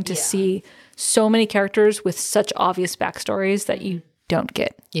jarring to see so many characters with such obvious backstories that you don't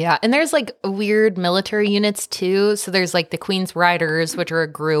get. Yeah. And there's like weird military units too. So there's like the Queen's Riders, which are a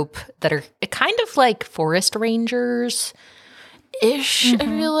group that are kind of like forest rangers ish, I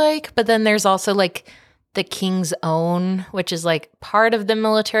feel like. But then there's also like the King's Own, which is like part of the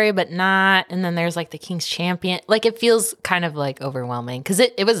military, but not. And then there's like the King's Champion. Like it feels kind of like overwhelming because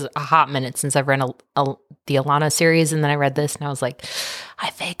it was a hot minute since I've read the Alana series. And then I read this and I was like, I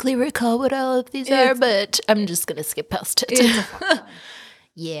vaguely recall what all of these are, but I'm just going to skip past it.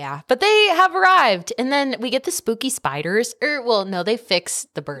 Yeah, but they have arrived. And then we get the spooky spiders. They fix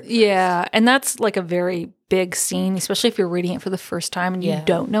the bird. Yeah, and that's like a very big scene, especially if you're reading it for the first time and you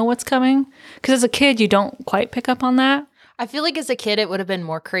don't know what's coming. Because as a kid, you don't quite pick up on that. I feel like as a kid, it would have been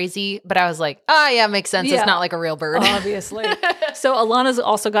more crazy, but I was like, makes sense. Yeah. It's not like a real bird. Obviously. So Alana's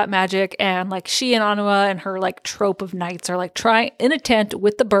also got magic, and like she and Anua and her like trope of knights are like trying in a tent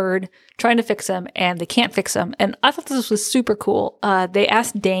with the bird, trying to fix him, and they can't fix him. And I thought this was super cool. They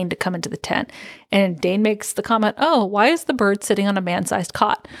asked Dane to come into the tent, and Dane makes the comment, oh, why is the bird sitting on a man-sized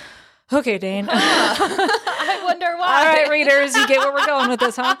cot? Okay, Dane. I wonder why. All right, readers, you get where we're going with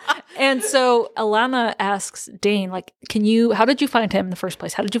this, huh? And so Alana asks Dane, like, how did you find him in the first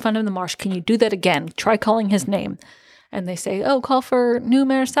place? How did you find him in the marsh? Can you do that again? Try calling his name. And they say, call for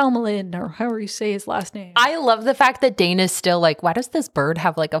Numer Salmalin, or however you say his last name. I love the fact that Dane is still like, why does this bird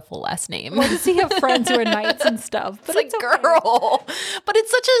have like a full last name? Why does he have friends who are knights and stuff? But it's like, okay. Girl. But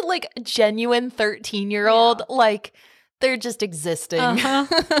it's such a like genuine 13-year-old, like, they're just existing.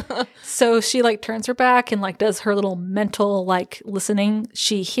 Uh-huh. So she like turns her back and like does her little mental like listening.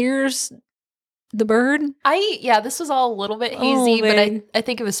 She hears the bird. This was all a little bit hazy, but I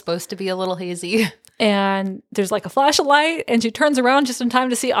think it was supposed to be a little hazy. And there's like a flash of light, and she turns around just in time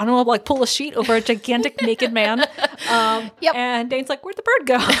to see Anua like pull a sheet over a gigantic naked man. Yep. And Dane's like, where'd the bird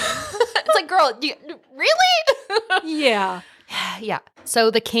go? It's like, girl, really? Yeah. Yeah. So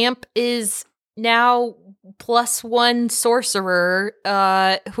the camp is now +1 sorcerer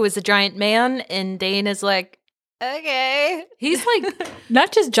who is a giant man, and Dane is like, okay. He's like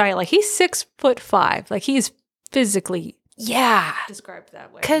not just giant, like he's 6'5". Like he's physically described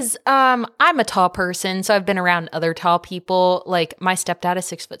that way. Because I'm a tall person, so I've been around other tall people. Like my stepdad is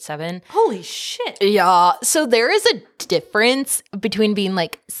 6'7". Holy shit. Yeah. So there is a difference between being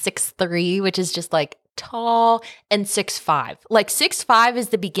like 6'3", which is just like tall, and 6'5". Like 6'5" is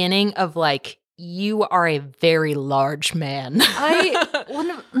the beginning of like, you are a very large man.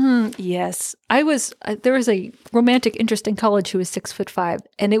 Yes. There was a romantic interest in college who was 6'5",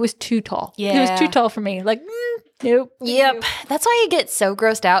 and it was too tall. Yeah. It was too tall for me. Like, nope. Yep. Nope. That's why I get so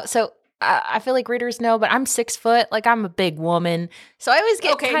grossed out. So I feel like readers know, but I'm 6 foot. Like I'm a big woman. So I always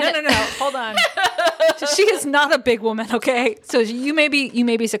get No. Hold on. She is not a big woman, okay? So you may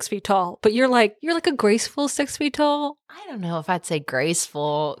be 6 feet tall, but you're like a graceful 6 feet tall. I don't know if I'd say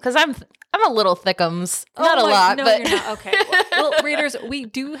graceful, because I'm a little thickums. Not a lot, no, but you're not. Okay. Well, readers, we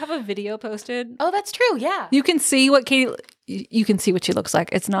do have a video posted. Oh, that's true. Yeah. You can see what you can see what she looks like.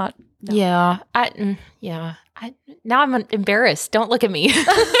 It's not. No. Yeah. Now I'm embarrassed. Don't look at me.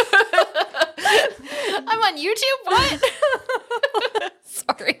 I'm on YouTube. What?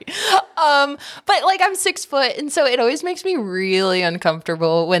 Sorry. But like I'm 6 foot, and so it always makes me really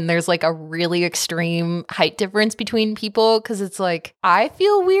uncomfortable when there's like a really extreme height difference between people, because it's like I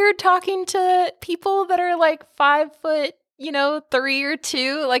feel weird talking to people that are like 5 foot, 3 or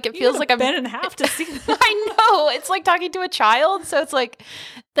 2. Like it feels like I'm bent in half to see that. I know. It's like talking to a child. So it's like,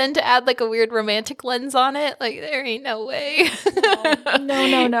 then to add like a weird romantic lens on it, like there ain't no way.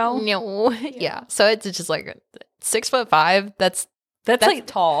 No. No. Yeah. So it's just like 6'5". That's That's like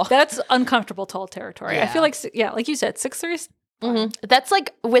tall. That's uncomfortable tall territory. Yeah. I feel like, like you said, 6'3" is That's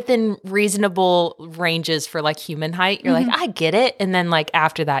like within reasonable ranges for like human height. You're like, I get it. And then like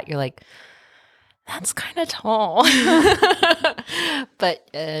after that, you're like, that's kind of tall.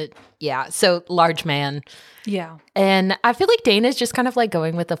 But yeah, so large man. Yeah. And I feel like Dana's just kind of like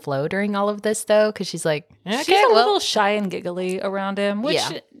going with the flow during all of this though, because she's like, okay, she's a little shy and giggly around him, which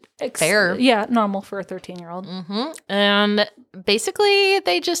fair. Yeah, normal for a 13-year-old. And basically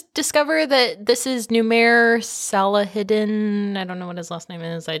they just discover that this is Numair Salahidin. I don't know what his last name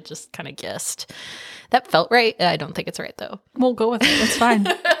is. I just kind of guessed. That felt right. I don't think it's right though. We'll go with it. It's fine.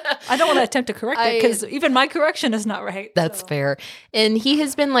 I don't want to attempt to correct it because even my correction is not right. That's fair. And he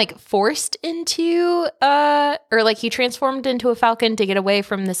has been like forced into or like he transformed into a falcon to get away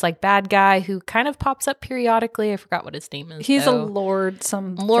from this like bad guy who kind of pops up periodically. I forgot what his name is. He's a lord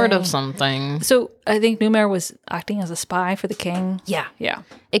something. Lord of something. So I think Numair was acting as a spy for the king. Yeah. Yeah.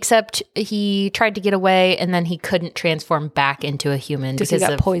 Except he tried to get away and then he couldn't transform back into a human because he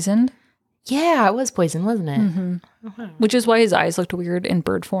got poisoned. Yeah, it was poison, wasn't it? Which is why his eyes looked weird in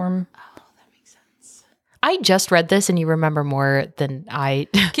bird form. Oh, that makes sense. I just read this and you remember more than I.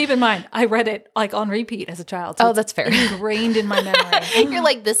 Keep in mind, I read it like on repeat as a child. So that's fair. Ingrained in my memory. You're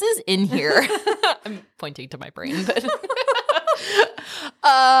like, this is in here. I'm pointing to my brain, but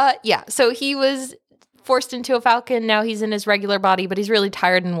yeah. So he was forced into a falcon. Now he's in his regular body, but he's really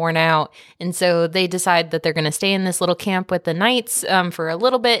tired and worn out. And so they decide that they're going to stay in this little camp with the knights for a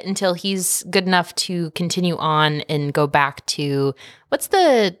little bit until he's good enough to continue on and go back to what's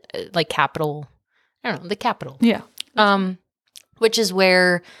the like capital? I don't know, the capital. Yeah. Which is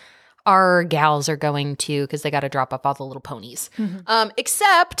where our gals are going to because they got to drop off all the little ponies.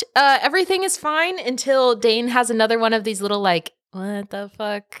 Except everything is fine until Dane has another one of these little like, what the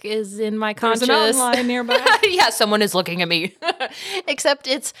fuck is in my conscious? There's a mountain lion nearby. Yeah, someone is looking at me. Except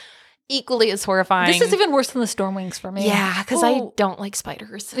it's equally as horrifying. This is even worse than the Stormwings for me. Yeah, because I don't like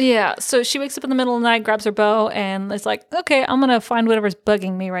spiders. Yeah, so she wakes up in the middle of the night, grabs her bow, and is like, okay, I'm going to find whatever's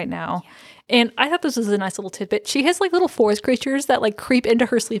bugging me right now. Yeah. And I thought this was a nice little tidbit. She has like little forest creatures that like creep into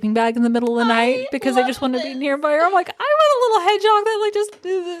her sleeping bag in the middle of the night because they just want to be nearby her. I'm like, I want a little hedgehog that like just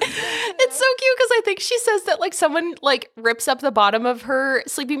It's so cute because I think she says that like someone like rips up the bottom of her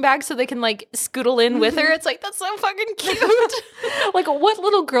sleeping bag so they can like scootle in with her. It's like, that's so fucking cute. Like what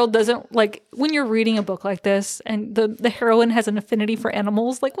little girl doesn't like when you're reading a book like this and the heroine has an affinity for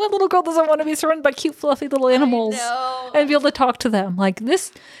animals, like what little girl doesn't want to be surrounded by cute fluffy little animals and be able to talk to them? Like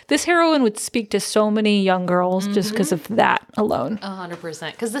this heroine would speak to so many young girls just because of that alone.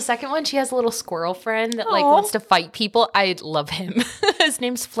 100%. Because the second one, she has a little squirrel friend that like wants to fight people. I love him. His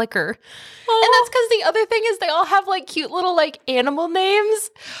name's Flicker. And that's because the other thing is they all have like cute little like animal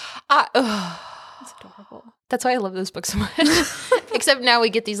names. That's adorable. That's why I love those books so much. Except now we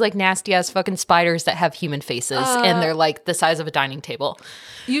get these like nasty ass fucking spiders that have human faces and they're like the size of a dining table.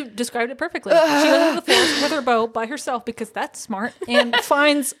 You described it perfectly. She goes into the forest with her bow by herself because that's smart and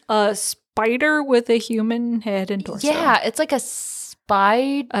finds a spider with a human head and torso. Yeah, it's like a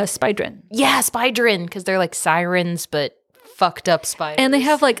spidrin. Yeah, spidrin because they're like sirens but fucked up spiders. And they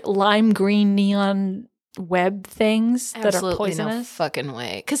have like lime green neon web things that are poisonous. No fucking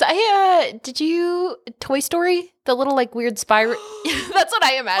way. Because did you Toy Story? The little like weird spider. That's what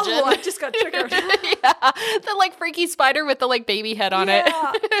I imagine. Oh, I just got triggered. Yeah, the like freaky spider with the like baby head on it.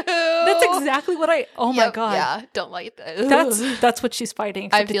 That's exactly what oh my god. Yeah, don't like that. That's what she's fighting.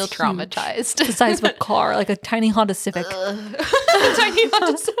 I feel traumatized. The size of a car, like a tiny Honda Civic. Tiny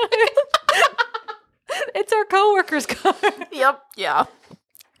Honda Civic. It's our coworker's car. Yep. Yeah.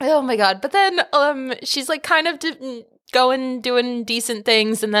 Oh my god. But then she's like kind of doing decent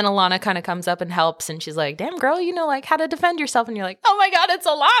things, and then Alana kind of comes up and helps, and she's like, damn girl, you know like how to defend yourself, and you're like, oh my god, it's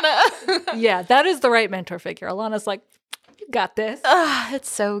Alana. Yeah, that is the right mentor figure. Alana's like, you got this.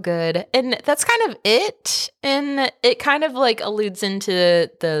 It's so good. And that's kind of it. And it kind of like alludes into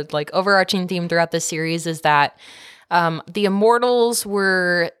the like overarching theme throughout the series is that the immortals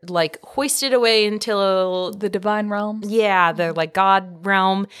were like hoisted away until the divine realm. Yeah, the like God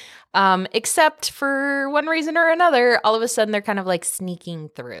realm. Except for one reason or another, all of a sudden they're kind of like sneaking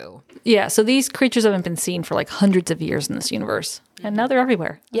through. Yeah, so these creatures haven't been seen for like hundreds of years in this universe. And now they're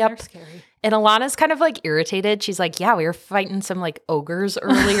everywhere. Yep. They're scary. And Alana's kind of like irritated. She's like, yeah, we were fighting some like ogres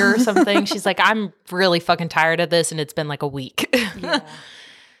earlier or something. She's like, I'm really fucking tired of this and it's been like a week. Yeah.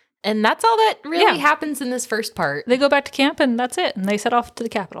 And that's all that really happens in this first part. They go back to camp and that's it. And they set off to the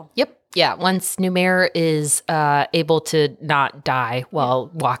capital. Yep. Yeah. Once Numair is able to not die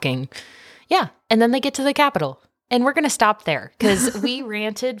while walking. Yeah. And then they get to the capital. And we're going to stop there because we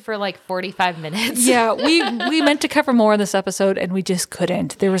ranted for like 45 minutes. Yeah, we meant to cover more in this episode and we just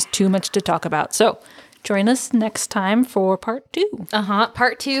couldn't. There was too much to talk about. So join us next time for part 2.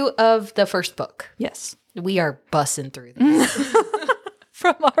 Part 2 of the first book. Yes. We are bussing through this.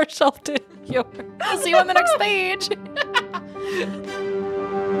 From our shelf to yours. I'll see you on the next page.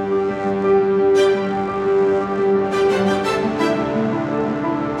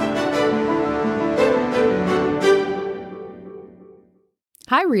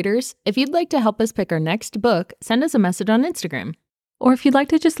 Hi, readers. If you'd like to help us pick our next book, send us a message on Instagram. Or if you'd like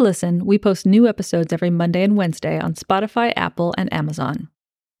to just listen, we post new episodes every Monday and Wednesday on Spotify, Apple, and Amazon.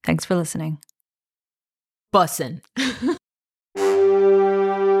 Thanks for listening. Bussin'.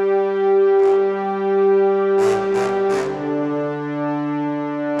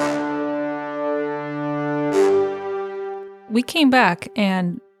 We came back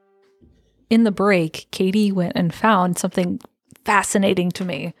and in the break, Katie went and found something fascinating to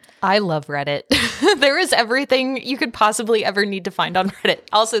me. I love Reddit. There is everything you could possibly ever need to find on Reddit.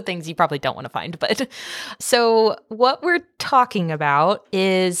 Also things you probably don't want to find. But so what we're talking about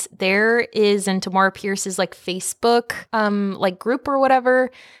is there is in Tamora Pierce's like Facebook like group or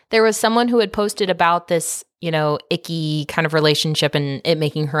whatever, there was someone who had posted about this, you know, icky kind of relationship and it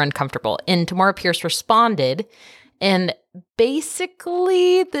making her uncomfortable. And Tamora Pierce responded. And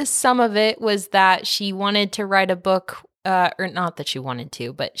basically the sum of it was that she wanted to write a book or not that she wanted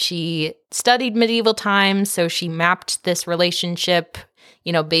to, but she studied medieval times. So she mapped this relationship,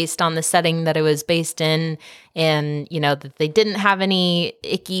 you know, based on the setting that it was based in and, you know, that they didn't have any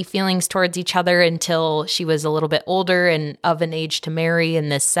icky feelings towards each other until she was a little bit older and of an age to marry in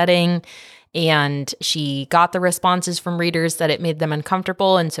this setting. And she got the responses from readers that it made them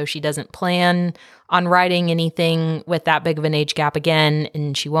uncomfortable. And so she doesn't plan on writing anything with that big of an age gap again.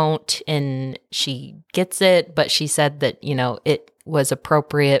 And she won't. And she gets it. But she said that, you know, it was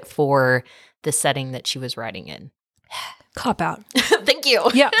appropriate for the setting that she was writing in. Cop out. Thank you.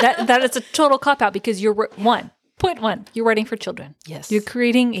 Yeah, that is a total cop out because you're point one, you're writing for children. Yes. You're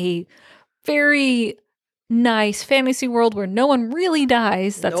creating a very nice fantasy world where no one really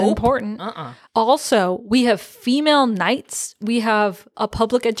dies. That's important. Also, we have female knights. We have a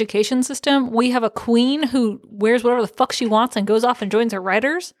public education system. We have a queen who wears whatever the fuck she wants and goes off and joins her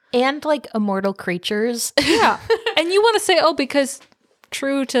riders. And like immortal creatures. Yeah. And you want to say, oh, because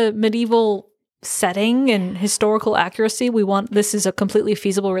true to medieval setting and historical accuracy, this is a completely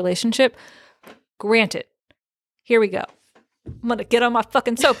feasible relationship. Granted. Here we go. I'm going to get on my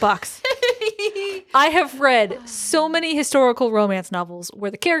fucking soapbox. I have read so many historical romance novels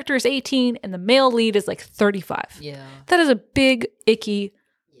where the character is 18 and the male lead is like 35. Yeah. That is a big, icky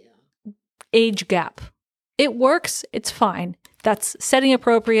age gap. It works. It's fine. That's setting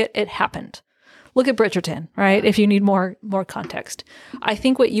appropriate. It happened. Look at Bridgerton, right? If you need more context. I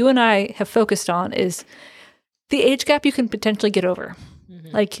think what you and I have focused on is the age gap you can potentially get over.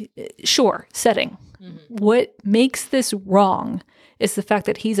 Mm-hmm. Like, sure, setting. Mm-hmm. What makes this wrong is the fact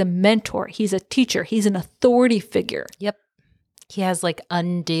that he's a mentor, he's a teacher, he's an authority figure. Yep. He has like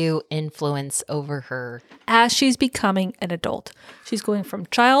undue influence over her. As she's becoming an adult. She's going from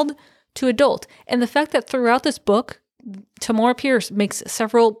child to adult. And the fact that throughout this book, Tamora Pierce makes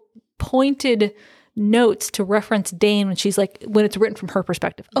several pointed notes to reference Dane when it's written from her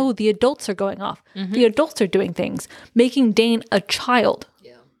perspective. Oh, the adults are going off. Mm-hmm. The adults are doing things, making Dane a child.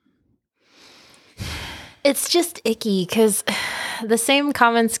 Yeah. It's just icky because the same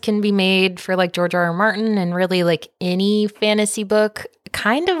comments can be made for like George R.R. Martin and really like any fantasy book,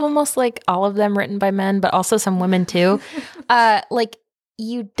 kind of almost like all of them written by men, but also some women too. Like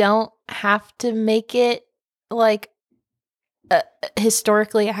you don't have to make it like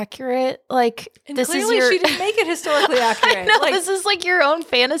historically accurate. Like and this clearly is she didn't make it historically accurate. I know, this is like your own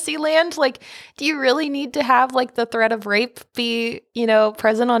fantasy land. Like, do you really need to have like the threat of rape be, you know,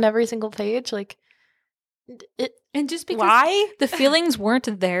 present on every single page? Like, and just because why the feelings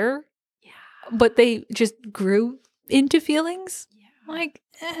weren't there, but they just grew into feelings. Like,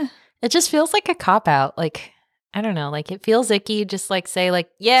 it just feels like a cop out. Like, I don't know. Like, it feels icky. Just like say, like,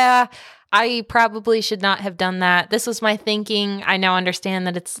 yeah, I probably should not have done that. This was my thinking. I now understand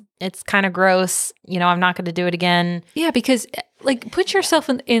that it's kind of gross. You know, I'm not going to do it again. Yeah, because like put yourself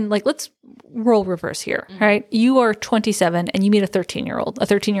in like, let's role reverse here, right? You are 27 and you meet a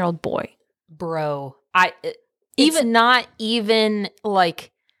 13-year-old boy. Bro, not even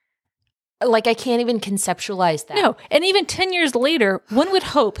like I can't even conceptualize that. No, and even 10 years later, one would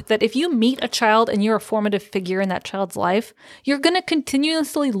hope that if you meet a child and you're a formative figure in that child's life, you're going to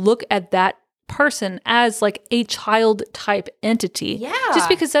continuously look at that person as like a child type entity. Yeah. Just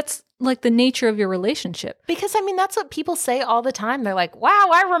because that's like the nature of your relationship. Because I mean, that's what people say all the time. They're like, wow,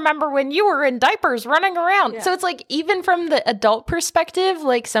 I remember when you were in diapers running around. Yeah. So it's like, even from the adult perspective,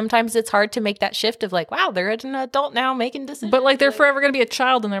 like sometimes it's hard to make that shift of like, wow, they're an adult now making decisions. But like they're forever going to be a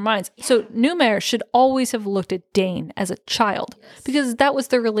child in their minds. Yeah. So Numair should always have looked at Dane as a child because that was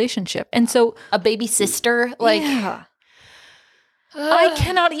their relationship. And so a baby sister, like... Yeah. I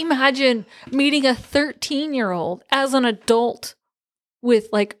cannot imagine meeting a 13-year-old as an adult with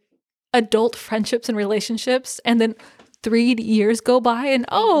like adult friendships and relationships, and then 3 years go by and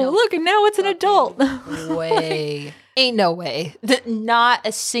look, and now it's an adult. Way. Ain't no way. Not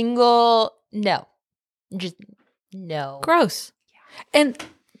a single, no. Just no. Gross. Yeah. And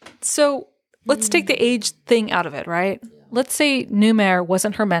so let's take the age thing out of it, right? Yeah. Let's say Numair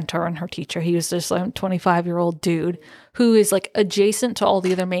wasn't her mentor and her teacher. He was just like a 25-year-old dude who is like adjacent to all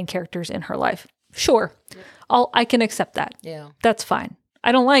the other main characters in her life. Sure. Yeah. I can accept that. Yeah. That's fine.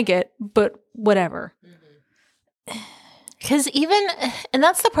 I don't like it, but whatever. Because even, and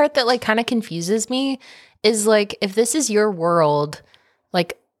that's the part that like kind of confuses me, is like, if this is your world,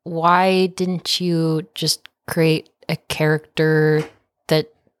 like, why didn't you just create a character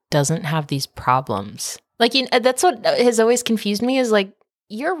that doesn't have these problems? Like, that's what has always confused me, is like,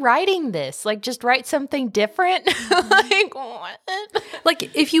 you're writing this, like, just write something different. Like, what?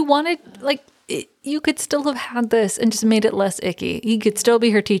 Like, if you wanted, like, you could still have had this and just made it less icky. He could still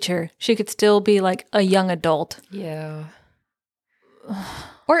be her teacher. She could still be like a young adult. Yeah.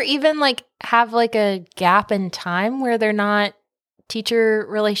 Or even like have like a gap in time where they're not teacher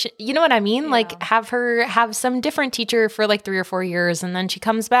relation. You know what I mean? Yeah. Like have her have some different teacher for like 3 or 4 years, and then she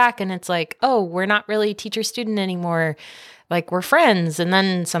comes back and it's like, oh, we're not really teacher student anymore. Like we're friends, and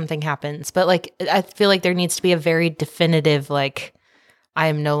then something happens. But like I feel like there needs to be a very definitive like, I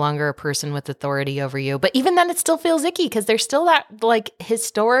am no longer a person with authority over you. But even then it still feels icky because there's still that like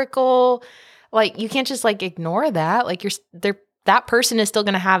historical, like you can't just like ignore that. Like that person is still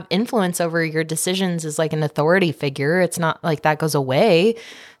going to have influence over your decisions as like an authority figure. It's not like that goes away.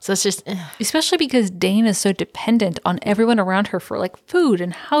 So it's just... Especially because Dane is so dependent on everyone around her for like food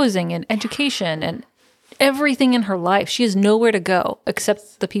and housing and education and everything in her life. She has nowhere to go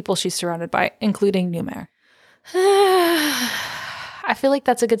except the people she's surrounded by, including Numair. I feel like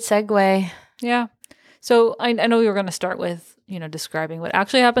that's a good segue. Yeah. So I know we were going to start with, describing what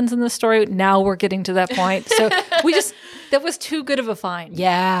actually happens in the story. Now we're getting to that point. So that was too good of a find.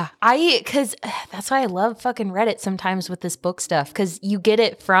 Yeah. Because that's why I love fucking Reddit sometimes with this book stuff, because you get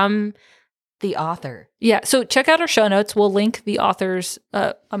it from the author. Yeah. So check out our show notes. We'll link the author's,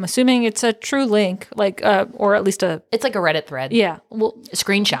 I'm assuming it's a true link, like, or at least it's like a Reddit thread. Yeah. Well,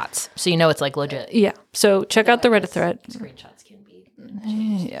 screenshots. So it's like legit. Yeah. So check out the Reddit thread. Screenshots can be.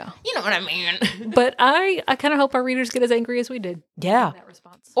 Yeah. You know what I mean. But I kind of hope our readers get as angry as we did. Yeah. In that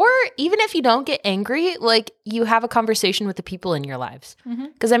response. Or even if you don't get angry, like you have a conversation with the people in your lives.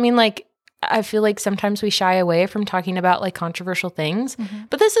 Because I mean, like, I feel like sometimes we shy away from talking about like controversial things.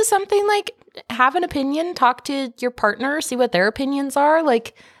 But this is something like, have an opinion, talk to your partner, see what their opinions are.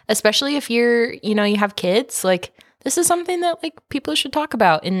 Like, especially if you're, you have kids, like this is something that like people should talk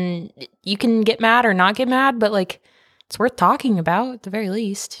about. And you can get mad or not get mad, but like, it's worth talking about at the very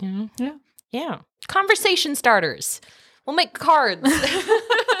least, Yeah. Yeah. Conversation starters. We'll make cards.